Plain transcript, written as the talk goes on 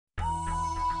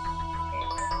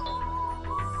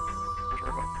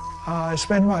I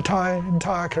spent my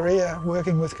entire career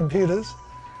working with computers,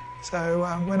 so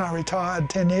when I retired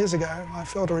 10 years ago, I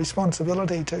felt a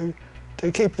responsibility to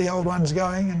keep the old ones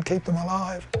going and keep them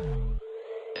alive.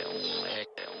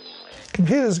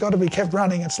 Computers got to be kept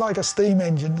running. It's like a steam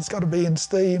engine. It's got to be in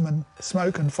steam and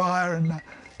smoke and fire, and the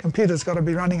computer's got to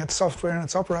be running its software and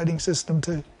its operating system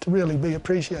to really be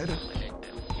appreciated.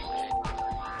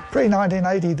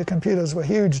 Pre-1980, the computers were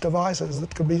huge devices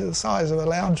that could be the size of a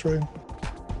lounge room.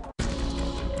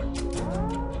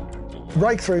 The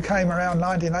breakthrough came around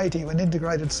 1980 when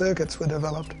integrated circuits were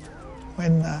developed,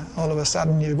 when all of a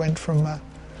sudden you went from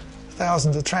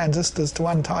thousands of transistors to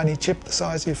one tiny chip the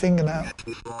size of your fingernail.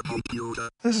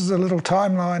 This is a little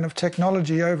timeline of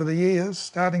technology over the years,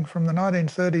 starting from the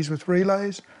 1930s with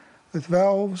relays, with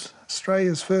valves.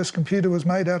 Australia's first computer was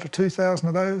made out of 2,000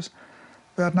 of those.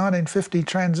 About 1950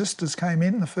 transistors came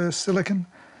in, the first silicon,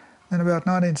 then about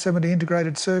 1970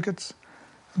 integrated circuits.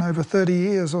 And over 30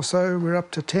 years or so, we're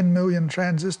up to 10 million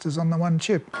transistors on the one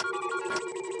chip.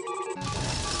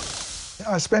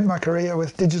 I spent my career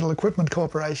with Digital Equipment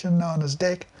Corporation, known as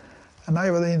DEC, and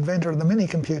they were the inventor of the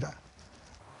mini-computer.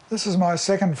 This is my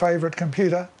second favourite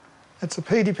computer. It's a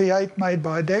PDP-8 made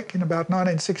by DEC in about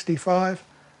 1965,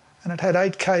 and it had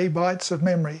 8K bytes of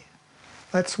memory.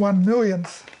 That's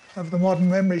 1/1,000,000th of the modern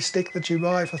memory stick that you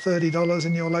buy for $30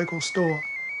 in your local store.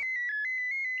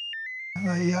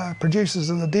 The producers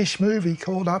of the Dish movie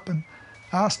called up and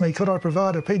asked me could I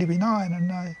provide a PDP-9,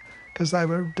 and because they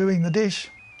were doing the Dish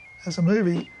as a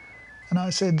movie, and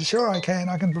I said sure I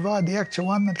can provide the actual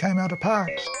one that came out of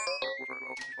Parks.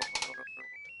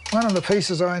 One of the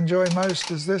pieces I enjoy most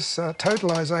is this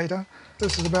totalizator.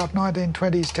 This is about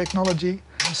 1920s technology,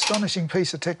 astonishing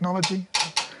piece of technology,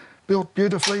 built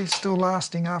beautifully, still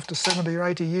lasting after 70 or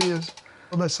 80 years.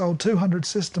 Well, they sold 200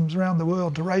 systems around the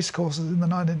world to racecourses in the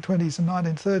 1920s and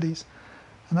 1930s,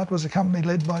 and that was a company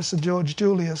led by Sir George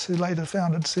Julius, who later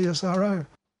founded CSIRO.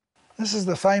 This is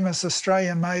the famous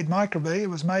Australian-made microbee. It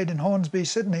was made in Hornsby,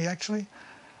 Sydney, actually,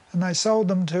 and they sold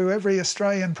them to every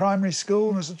Australian primary school,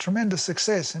 and it was a tremendous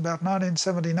success in about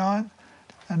 1979,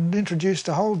 and introduced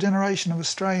a whole generation of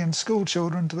Australian school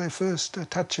children to their first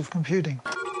touch of computing.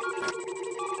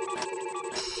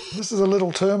 This is a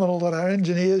little terminal that our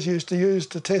engineers used to use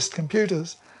to test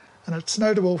computers, and it's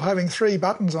notable for having 3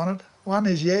 buttons on it. 1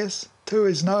 is yes, 2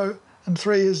 is no, and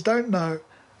 3 is don't know.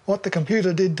 What the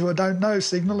computer did to a don't know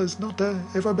signal has not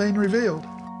ever been revealed.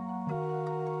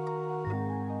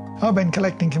 I've been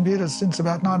collecting computers since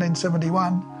about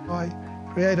 1971. I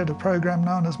created a program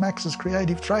known as Max's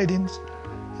Creative Trade-ins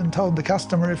and told the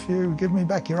customer, if you give me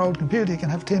back your old computer, you can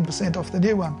have 10% off the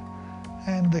new one.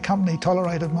 And the company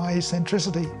tolerated my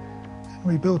eccentricity. And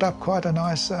we built up quite a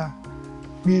nice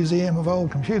museum of old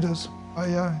computers.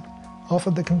 I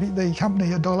offered the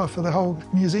company $1 for the whole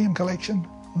museum collection,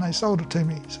 and they sold it to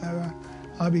me. So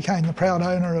I became the proud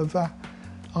owner of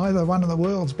either one of the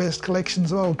world's best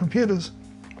collections of old computers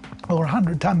or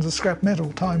 100 tons of scrap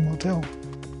metal. Time will tell.